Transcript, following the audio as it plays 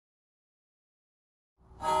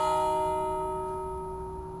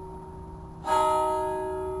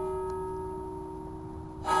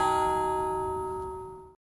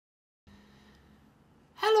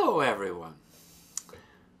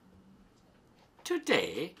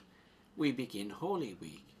Today we begin Holy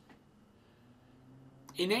Week.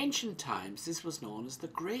 In ancient times this was known as the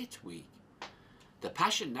Great Week. The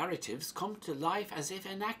Passion narratives come to life as if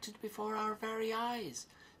enacted before our very eyes.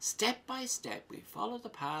 Step by step we follow the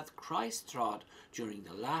path Christ trod during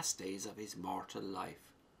the last days of his mortal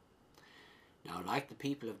life. Now, like the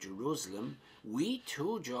people of Jerusalem, we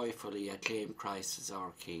too joyfully acclaim Christ as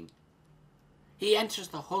our King. He enters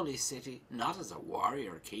the holy city not as a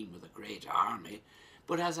warrior king with a great army,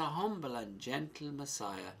 but as a humble and gentle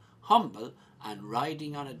Messiah, humble and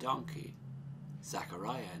riding on a donkey.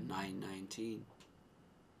 Zachariah 9:19.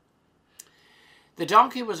 The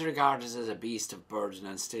donkey was regarded as a beast of burden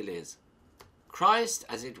and still is. Christ,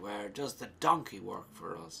 as it were, does the donkey work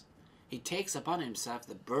for us. He takes upon himself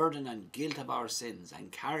the burden and guilt of our sins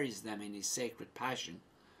and carries them in his sacred passion.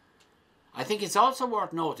 I think it's also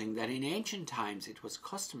worth noting that in ancient times it was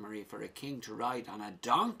customary for a king to ride on a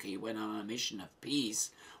donkey when on a mission of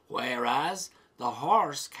peace, whereas the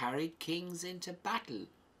horse carried kings into battle.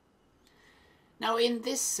 Now, in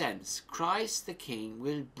this sense, Christ the King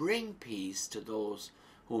will bring peace to those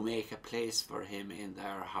who make a place for him in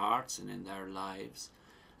their hearts and in their lives,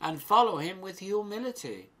 and follow him with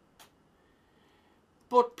humility.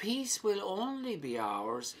 But peace will only be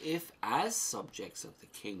ours if, as subjects of the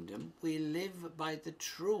kingdom, we live by the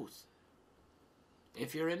truth.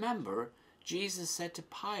 If you remember, Jesus said to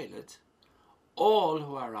Pilate, "All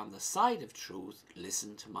who are on the side of truth,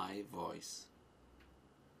 listen to my voice."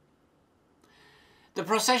 The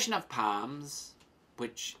procession of palms,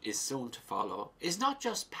 which is soon to follow, is not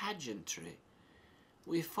just pageantry.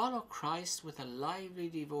 We follow Christ with a lively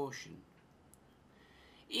devotion.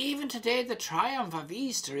 Even today the triumph of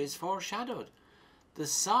Easter is foreshadowed, the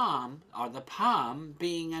psalm or the palm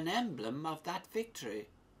being an emblem of that victory.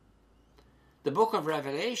 The book of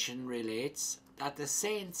Revelation relates that the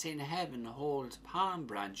saints in heaven hold palm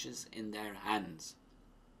branches in their hands.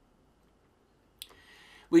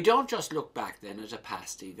 We don't just look back then at a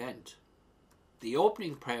past event. The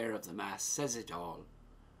opening prayer of the Mass says it all.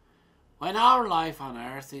 When our life on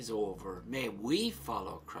earth is over, may we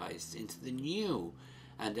follow Christ into the new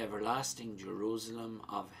and everlasting Jerusalem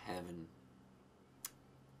of heaven.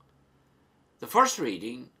 The first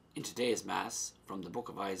reading in today's Mass from the book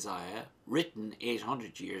of Isaiah, written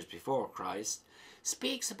 800 years before Christ,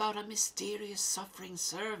 speaks about a mysterious suffering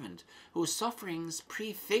servant whose sufferings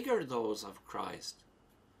prefigure those of Christ.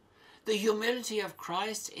 The humility of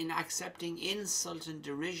Christ in accepting insult and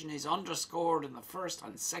derision is underscored in the first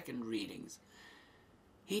and second readings.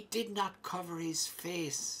 He did not cover his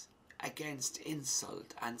face against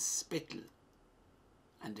insult and spittle.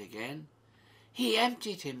 And again, he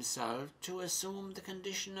emptied himself to assume the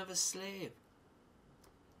condition of a slave.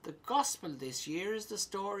 The gospel this year is the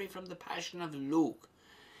story from the Passion of Luke.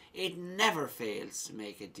 It never fails to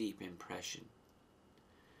make a deep impression.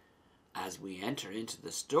 As we enter into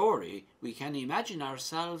the story, we can imagine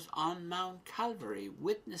ourselves on Mount Calvary,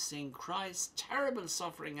 witnessing Christ's terrible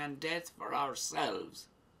suffering and death for ourselves.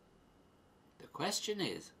 The question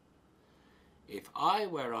is, if I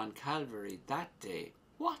were on Calvary that day,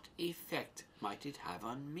 what effect might it have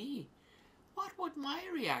on me? What would my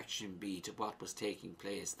reaction be to what was taking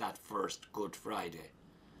place that first Good Friday?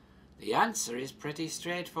 The answer is pretty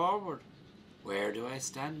straightforward. Where do I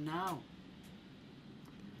stand now?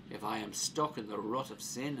 If I am stuck in the rut of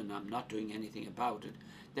sin and I'm not doing anything about it,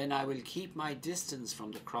 then I will keep my distance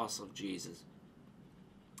from the cross of Jesus.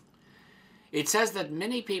 It says that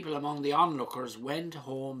many people among the onlookers went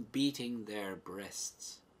home beating their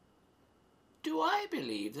breasts. Do I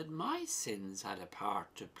believe that my sins had a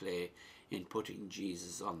part to play in putting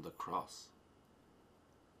Jesus on the cross?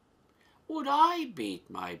 Would I beat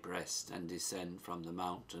my breast and descend from the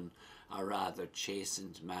mountain a rather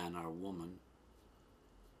chastened man or woman?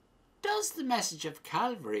 Does the message of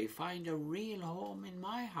Calvary find a real home in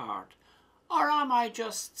my heart? Or am I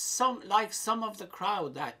just like some of the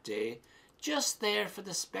crowd that day, just there for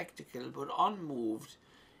the spectacle but unmoved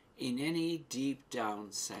in any deep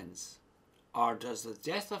down sense? Or does the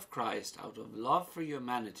death of Christ out of love for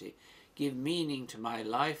humanity give meaning to my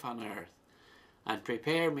life on earth and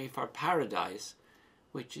prepare me for paradise,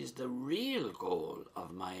 which is the real goal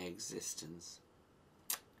of my existence?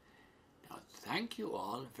 Now, thank you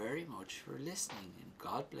all very much for listening, and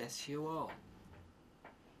God bless you all.